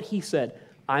 Here's what he said.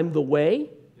 I'm the way,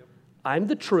 I'm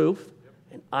the truth,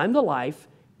 and I'm the life,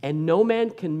 and no man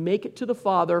can make it to the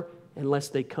Father unless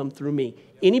they come through me.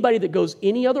 Anybody that goes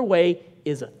any other way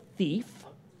is a thief.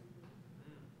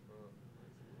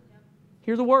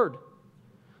 Hear the word.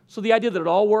 So the idea that it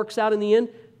all works out in the end,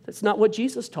 that's not what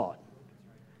Jesus taught.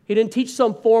 He didn't teach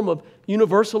some form of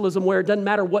universalism where it doesn't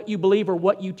matter what you believe or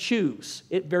what you choose.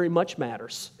 It very much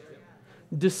matters.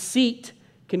 Deceit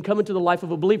can come into the life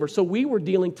of a believer. So we were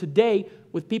dealing today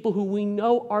with people who we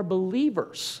know are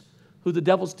believers, who the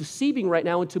devil's deceiving right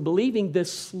now into believing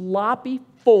this sloppy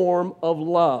form of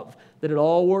love, that it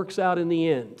all works out in the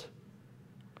end.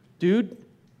 Dude,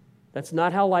 that's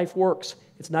not how life works.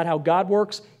 It's not how God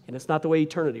works, and it's not the way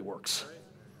eternity works.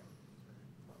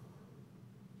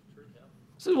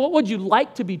 So what would you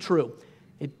like to be true?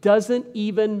 It doesn't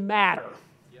even matter.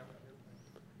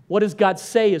 What does God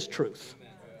say is truth?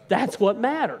 That's what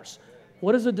matters.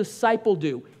 What does a disciple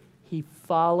do? He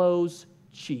follows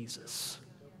Jesus.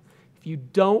 If you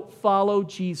don't follow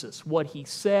Jesus, what he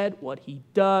said, what he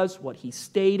does, what he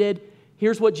stated,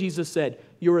 here's what Jesus said.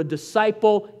 You're a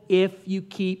disciple if you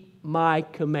keep my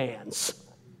commands.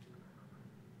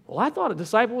 Well, I thought a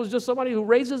disciple was just somebody who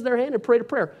raises their hand and prays a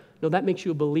prayer. No, that makes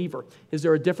you a believer. Is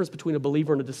there a difference between a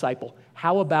believer and a disciple?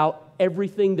 How about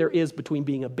everything there is between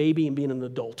being a baby and being an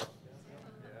adult?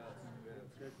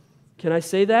 Can I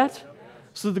say that?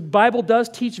 So the Bible does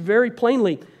teach very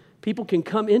plainly. People can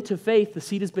come into faith, the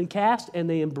seed has been cast, and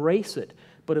they embrace it.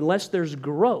 But unless there's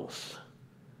growth,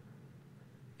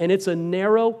 and it's a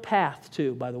narrow path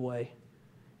too, by the way.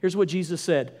 Here's what Jesus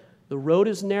said. The road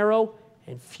is narrow,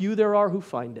 and few there are who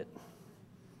find it.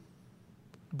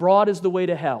 Broad is the way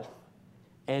to hell,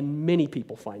 and many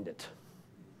people find it.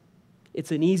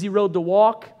 It's an easy road to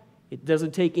walk. It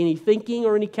doesn't take any thinking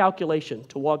or any calculation.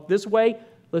 To walk this way,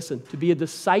 listen, to be a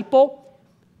disciple,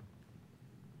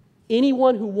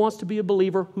 anyone who wants to be a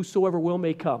believer, whosoever will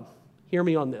may come. Hear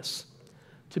me on this.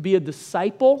 To be a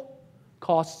disciple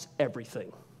costs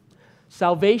everything.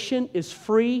 Salvation is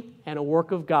free and a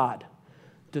work of God.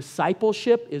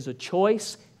 Discipleship is a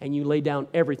choice, and you lay down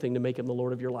everything to make him the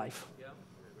Lord of your life.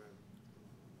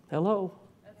 Hello?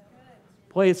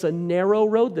 Boy, it's a narrow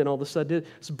road then all of a sudden.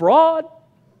 It's broad,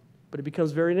 but it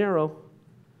becomes very narrow.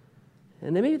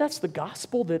 And then maybe that's the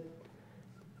gospel that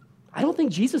I don't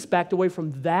think Jesus backed away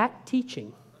from that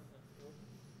teaching.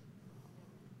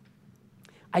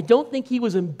 I don't think he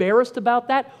was embarrassed about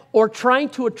that or trying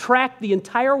to attract the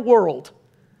entire world.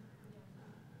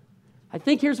 I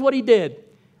think here's what he did.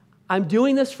 I'm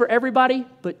doing this for everybody,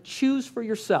 but choose for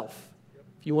yourself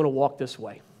if you want to walk this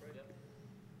way.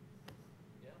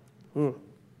 I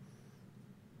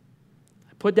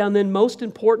put down then most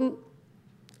important,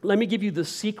 let me give you the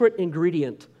secret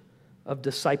ingredient of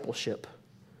discipleship.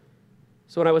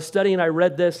 So when I was studying, I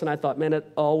read this and I thought, man, it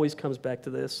always comes back to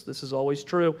this. This is always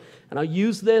true. And I'll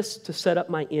use this to set up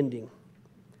my ending.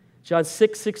 John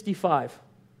 6:65.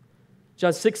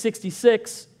 John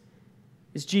 6:66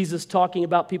 is Jesus talking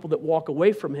about people that walk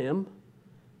away from him,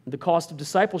 the cost of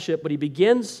discipleship, but he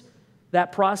begins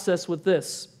that process with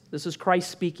this. This is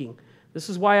Christ speaking. This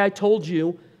is why I told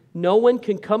you, no one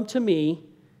can come to me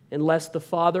unless the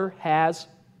Father has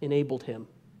enabled him.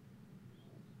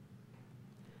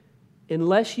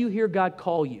 Unless you hear God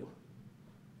call you,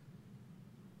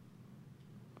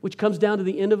 which comes down to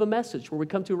the end of a message where we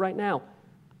come to right now.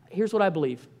 Here's what I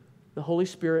believe. The Holy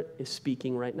Spirit is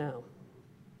speaking right now.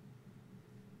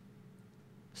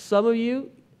 Some of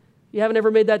you haven't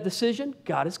ever made that decision.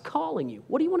 God is calling you.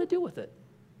 What do you want to do with it?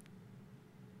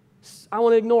 I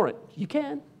want to ignore it. You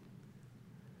can.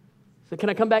 So can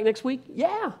I come back next week?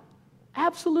 Yeah,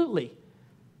 absolutely.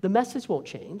 The message won't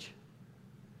change.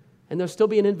 And there'll still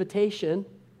be an invitation.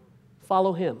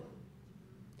 Follow him.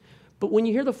 But when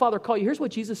you hear the Father call you, here's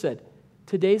what Jesus said.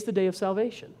 Today's the day of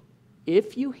salvation.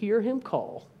 If you hear him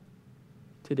call,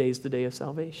 today's the day of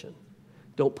salvation.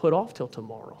 Don't put off till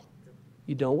tomorrow.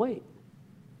 You don't wait.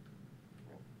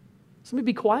 So let me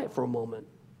be quiet for a moment.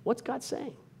 What's God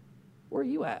saying? Where are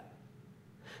you at?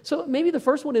 So maybe the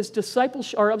first one is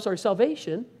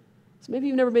salvation. So maybe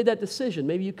you've never made that decision.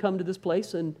 Maybe you come to this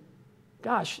place and,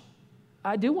 gosh,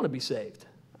 I do want to be saved.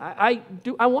 I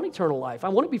want eternal life. I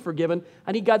want to be forgiven.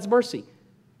 I need God's mercy.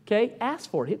 Okay? Ask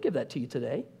for it. He'll give that to you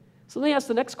today. So let me ask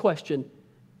the next question.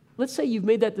 Let's say you've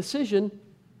made that decision.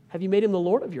 Have you made him the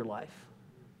Lord of your life?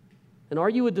 And are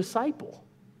you a disciple?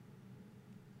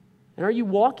 And are you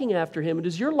walking after him? And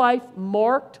is your life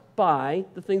marked by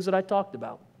the things that I talked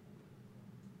about?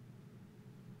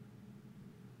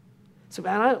 So,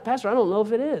 Pastor, I don't know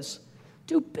if it is.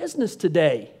 Do business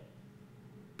today.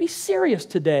 Be serious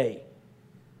today.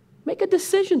 Make a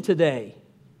decision today.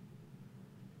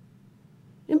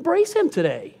 Embrace him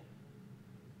today.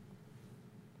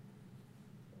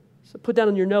 So put down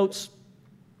in your notes,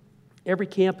 every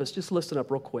campus, just listen up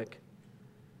real quick.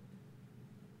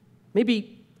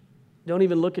 Maybe don't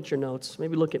even look at your notes.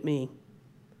 Maybe look at me.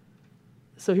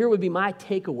 So here would be my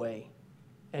takeaway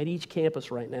at each campus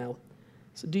right now.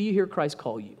 So do you hear Christ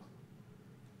call you?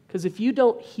 Because if you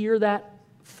don't hear that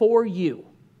for you,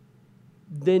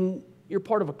 then you're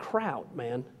part of a crowd,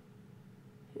 man.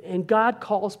 And God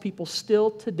calls people still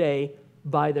today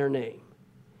by their name.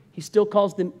 He still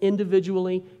calls them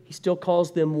individually. He still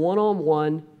calls them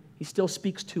one-on-one. He still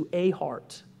speaks to a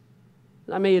heart.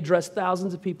 I may address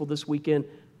thousands of people this weekend,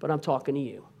 but I'm talking to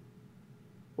you.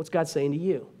 What's God saying to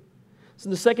you? So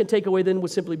the second takeaway then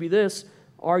would simply be this.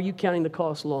 Are you counting the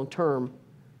cost long-term,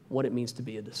 what it means to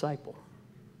be a disciple?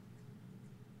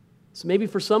 So maybe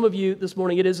for some of you this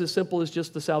morning, it is as simple as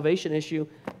just the salvation issue.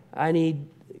 I need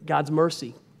God's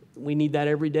mercy. We need that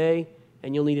every day,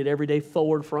 and you'll need it every day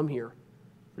forward from here.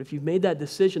 But if you've made that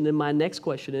decision, then my next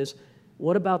question is,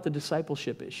 what about the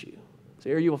discipleship issue? So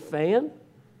are you a fan?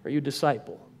 Or are you a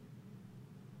disciple?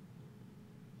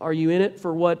 Are you in it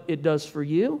for what it does for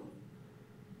you?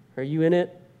 Are you in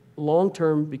it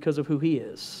long-term because of who he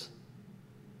is?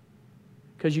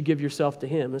 Because you give yourself to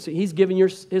him. And so he's giving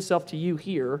himself to you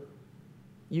here.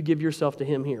 You give yourself to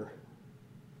him here.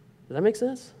 Does that make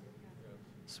sense?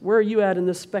 So where are you at in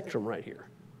this spectrum right here?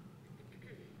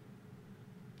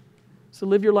 So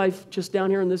live your life just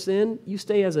down here in this end. You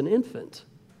stay as an infant.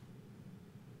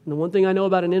 And the one thing I know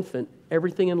about an infant,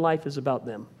 everything in life is about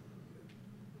them.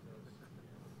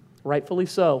 Rightfully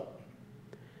so.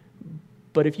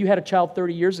 But if you had a child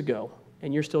 30 years ago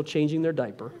and you're still changing their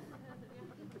diaper,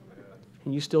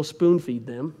 and you still spoon feed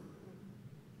them,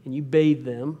 and you bathe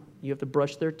them, you have to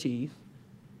brush their teeth,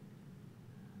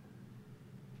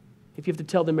 if you have to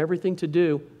tell them everything to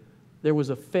do, there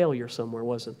was a failure somewhere,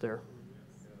 wasn't there?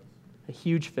 A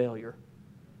huge failure.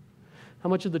 How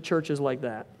much of the church is like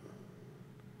that?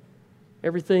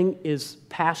 Everything is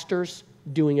pastors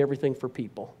doing everything for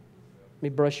people. Let me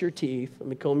brush your teeth. Let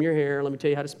me comb your hair. Let me tell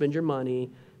you how to spend your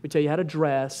money. Let me tell you how to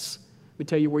dress. Let me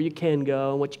tell you where you can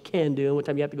go and what you can do and what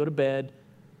time you have to go to bed.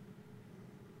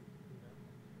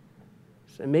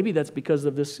 And maybe that's because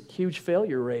of this huge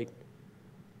failure rate.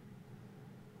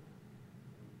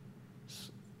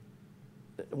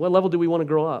 What level do we want to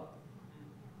grow up?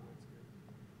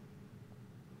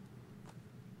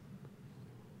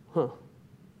 Huh.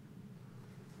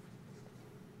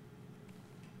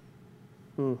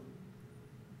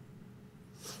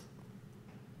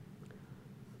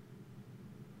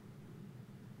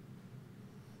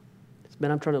 Man,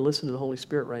 I'm trying to listen to the Holy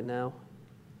Spirit right now.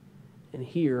 And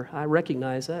here, I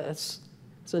recognize that it's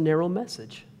a narrow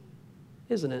message,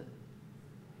 isn't it?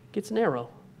 It gets narrow.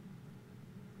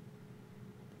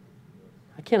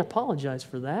 I can't apologize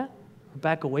for that, or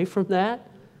back away from that,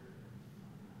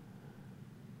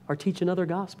 or teach another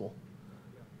gospel.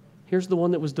 Here's the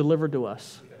one that was delivered to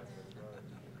us.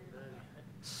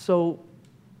 So,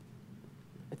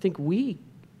 I think we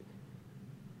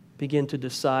begin to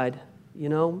decide,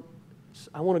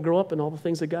 I want to grow up in all the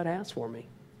things that God has for me.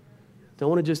 Don't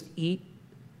want to just eat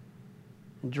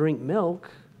and drink milk.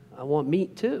 I want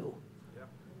meat too.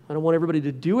 I don't want everybody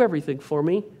to do everything for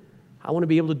me. I want to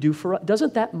be able to do for us.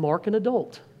 Doesn't that mark an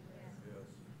adult?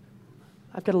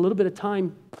 I've got a little bit of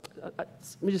time. Let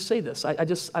me just say this.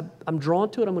 I'm drawn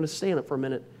to it. I'm going to stay on it for a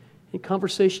minute. In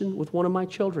conversation with one of my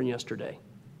children yesterday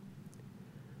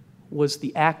was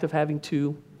the act of having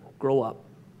to grow up.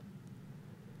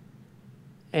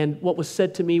 And what was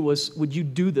said to me was, would you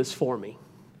do this for me?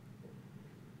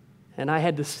 And I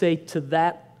had to say to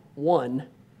that one,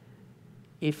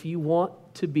 if you want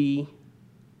to be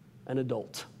an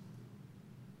adult,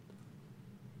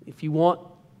 if you want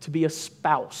to be a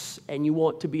spouse and you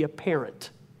want to be a parent,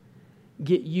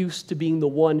 get used to being the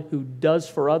one who does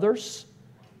for others,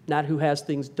 not who has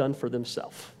things done for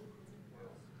themselves.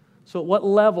 So at what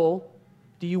level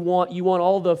do you want? You want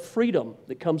all the freedom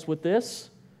that comes with this,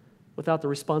 without the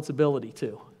responsibility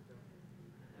too,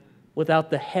 without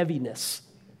the heaviness.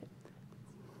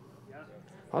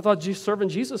 I thought serving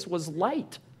Jesus was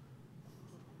light.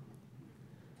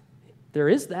 There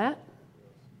is that,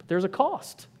 but there's a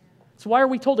cost. So why are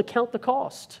we told to count the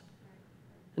cost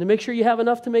and to make sure you have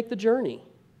enough to make the journey?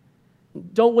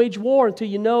 Don't wage war until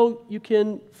you know you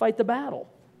can fight the battle.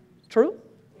 True?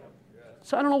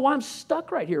 So I don't know why I'm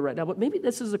stuck right here right now, but maybe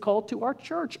this is a call to our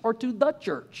church or to the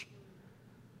church.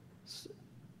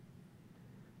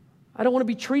 I don't want to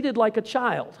be treated like a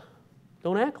child.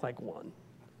 Don't act like one.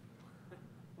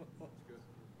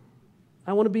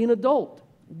 I want to be an adult.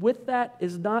 With that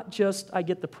is not just I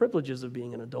get the privileges of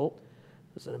being an adult.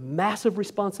 There's a massive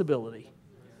responsibility.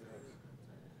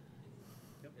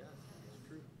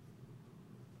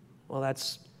 Well,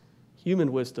 that's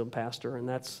human wisdom, Pastor, and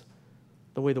that's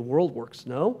the way the world works.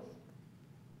 No.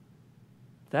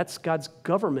 That's God's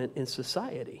government in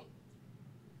society.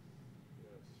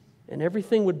 And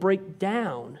everything would break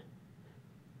down.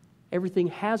 Everything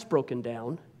has broken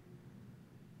down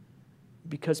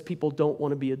because people don't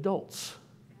want to be adults.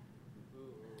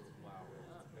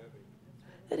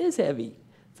 It is heavy.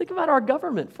 Think about our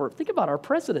government think about our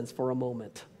presidents for a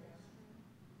moment.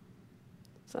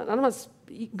 So I'm not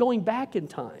going back in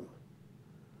time.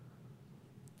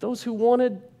 Those who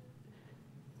wanted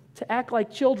to act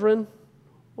like children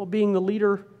while being the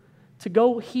leader, to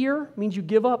go here means you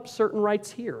give up certain rights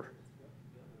here.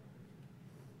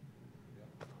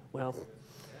 Well,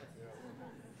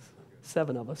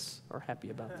 7 of us are happy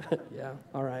about that. Yeah,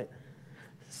 all right.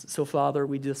 So, Father,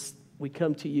 we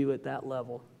come to you at that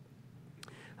level.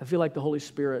 I feel like the Holy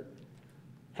Spirit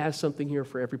has something here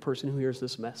for every person who hears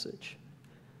this message.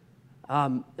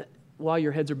 While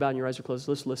your heads are bowed and your eyes are closed,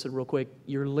 let's listen real quick.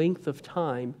 Your length of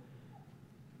time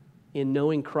in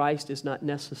knowing Christ is not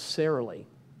necessarily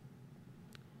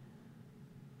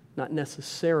the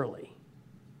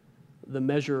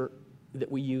measure that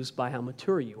we use by how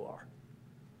mature you are.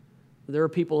 There are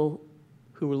people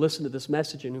who will listen to this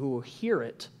message and who will hear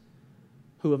it,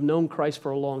 who have known Christ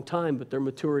for a long time, but their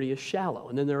maturity is shallow.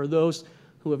 And then there are those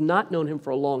who have not known him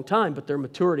for a long time, but their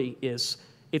maturity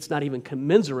it's not even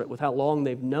commensurate with how long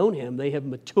they've known him. They have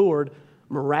matured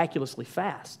miraculously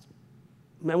fast.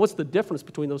 Man, what's the difference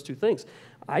between those two things?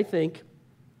 I think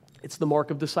it's the mark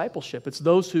of discipleship. It's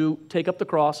those who take up the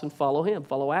cross and follow him,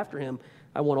 follow after him.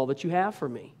 I want all that you have for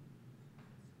me.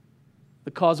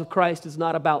 The cause of Christ is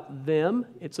not about them,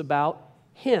 it's about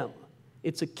him.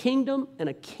 It's a kingdom and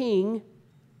a king,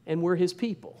 and we're his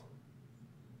people.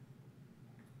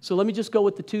 So let me just go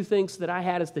with the 2 things that I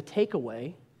had as the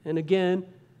takeaway. And again,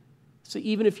 so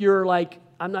even if you're like,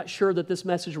 I'm not sure that this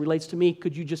message relates to me.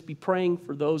 Could you just be praying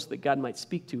for those that God might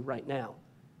speak to right now?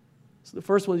 So the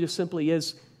first one just simply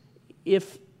is,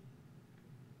 if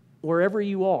wherever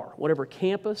you are, whatever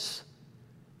campus,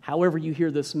 however you hear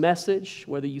this message,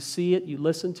 whether you see it, you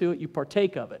listen to it, you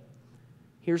partake of it,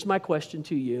 here's my question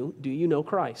to you. Do you know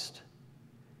Christ?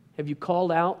 Have you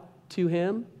called out to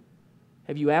Him?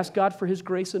 Have you asked God for His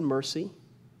grace and mercy?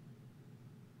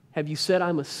 Have you said,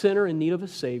 I'm a sinner in need of a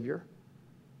Savior?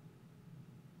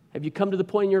 Have you come to the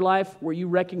point in your life where you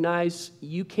recognize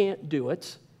you can't do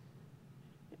it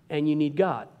and you need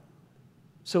God?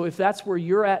 So if that's where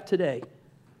you're at today,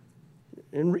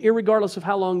 and irregardless of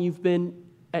how long you've been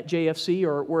at JFC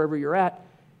or wherever you're at,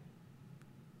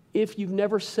 if you've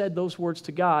never said those words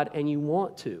to God and you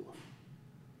want to,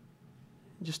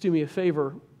 just do me a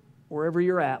favor, wherever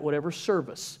you're at, whatever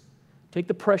service, take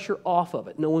the pressure off of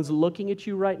it. No one's looking at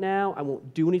you right now. I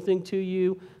won't do anything to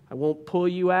you. I won't pull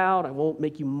you out. I won't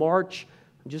make you march.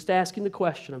 I'm just asking the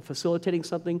question. I'm facilitating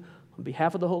something on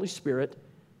behalf of the Holy Spirit.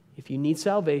 If you need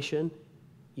salvation,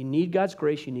 you need God's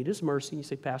grace, you need His mercy, and you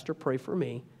say, Pastor, pray for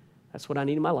me. That's what I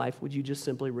need in my life. Would you just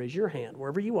simply raise your hand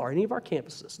wherever you are, any of our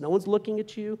campuses? No one's looking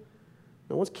at you.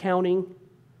 No one's counting.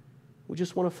 We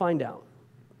just want to find out.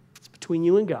 It's between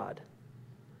you and God.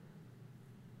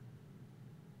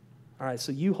 All right,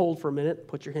 so you hold for a minute,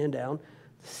 put your hand down.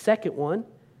 The second one,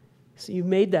 so you've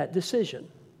made that decision.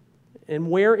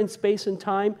 And where in space and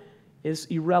time is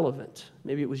irrelevant.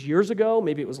 Maybe it was years ago,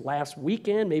 maybe it was last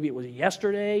weekend, maybe it was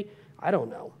yesterday, I don't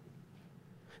know.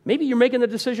 Maybe you're making the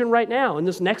decision right now, and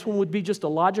this next one would be just a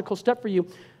logical step for you.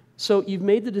 So you've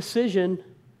made the decision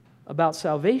about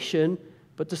salvation,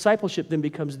 but discipleship then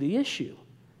becomes the issue.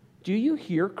 Do you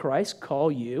hear Christ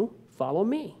call you, follow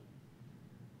me?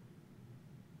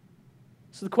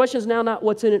 So the question is now not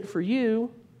what's in it for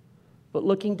you, but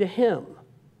looking to Him.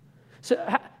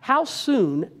 So how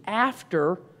soon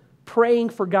after praying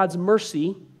for God's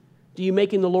mercy do you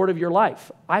make Him the Lord of your life?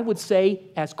 I would say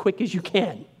as quick as you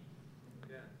can.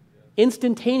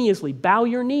 Instantaneously, bow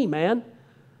your knee, man.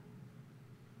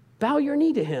 Bow your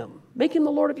knee to Him. Make Him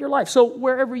the Lord of your life. So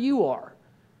wherever you are,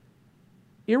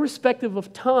 irrespective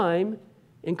of time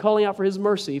in calling out for His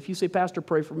mercy, if you say, Pastor,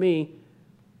 pray for me,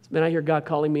 man, I hear God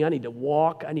calling me. I need to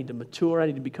walk. I need to mature. I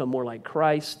need to become more like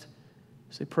Christ.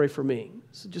 Say, pray for me.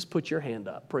 So just put your hand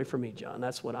up. Pray for me, John.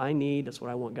 That's what I need. That's what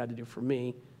I want God to do for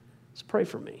me. So pray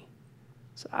for me.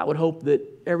 So I would hope that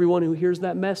everyone who hears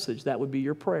that message, that would be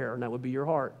your prayer and that would be your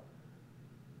heart.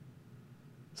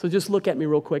 So just look at me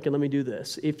real quick and let me do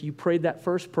this. If you prayed that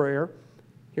first prayer,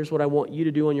 here's what I want you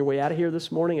to do on your way out of here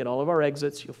this morning. At all of our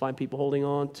exits, you'll find people holding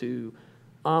on to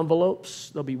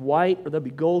envelopes. They'll be white or they'll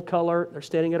be gold color. They're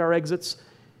standing at our exits.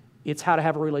 It's how to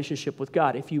have a relationship with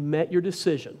God. If you met your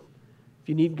decision, if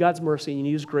you need God's mercy and you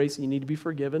need His grace and you need to be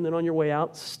forgiven, then on your way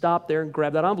out, stop there and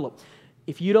grab that envelope.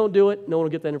 If you don't do it, no one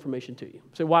will get that information to you.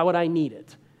 So why would I need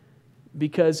it?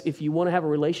 Because if you want to have a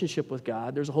relationship with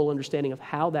God, there's a whole understanding of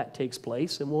how that takes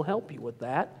place, and we'll help you with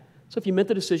that. So if you meant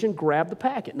the decision, grab the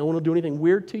packet. No one will do anything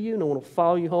weird to you. No one will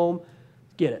follow you home.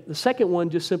 Get it. The second one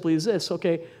just simply is this.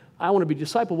 Okay, I want to be a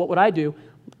disciple. What would I do?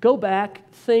 Go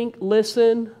back, think,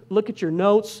 listen, look at your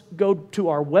notes, go to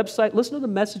our website, listen to the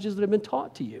messages that have been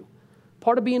taught to you.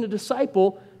 Part of being a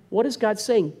disciple, what is God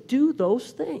saying? Do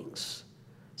those things.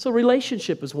 So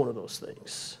relationship is one of those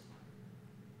things.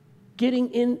 Getting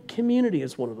in community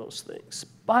is one of those things.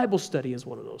 Bible study is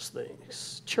one of those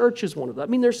things. Church is one of them. I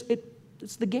mean,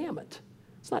 it's the gamut.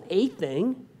 It's not a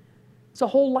thing. It's a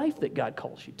whole life that God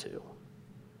calls you to.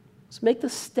 So make the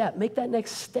step. Make that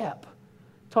next step.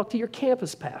 Talk to your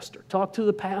campus pastor. Talk to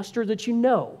the pastor that you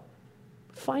know.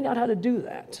 Find out how to do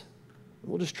that.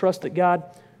 We'll just trust that God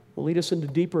will lead us into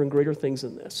deeper and greater things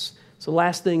in this. So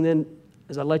last thing then,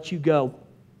 as I let you go,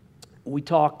 we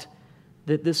talked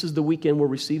that this is the weekend we'll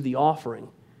receive the offering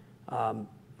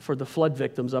for the flood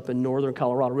victims up in northern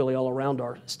Colorado, really all around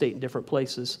our state in different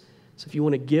places. So if you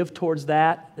want to give towards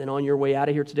that, then on your way out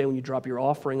of here today when you drop your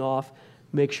offering off,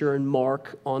 make sure and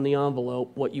mark on the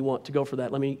envelope what you want to go for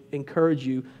that. Let me encourage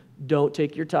you, don't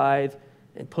take your tithe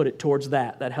and put it towards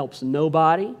that. That helps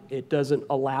nobody. It doesn't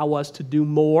allow us to do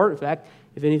more. In fact,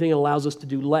 if anything, it allows us to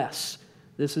do less.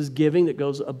 This is giving that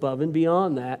goes above and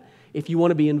beyond that. If you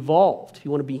want to be involved, if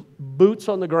you want to be boots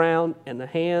on the ground and the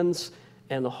hands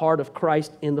and the heart of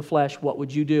Christ in the flesh, what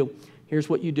would you do? Here's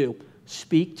what you do.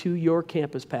 Speak to your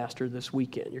campus pastor this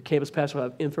weekend. Your campus pastor will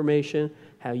have information,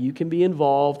 how you can be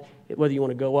involved, whether you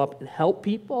want to go up and help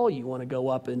people, you want to go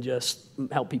up and just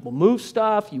help people move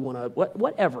stuff, you want to,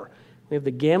 whatever. We have the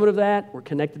gamut of that. We're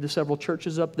connected to several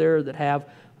churches up there that have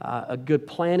a good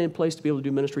plan in place to be able to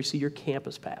do ministry. See your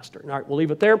campus pastor. All right, we'll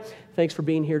leave it there. Thanks for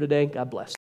being here today. God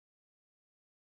bless.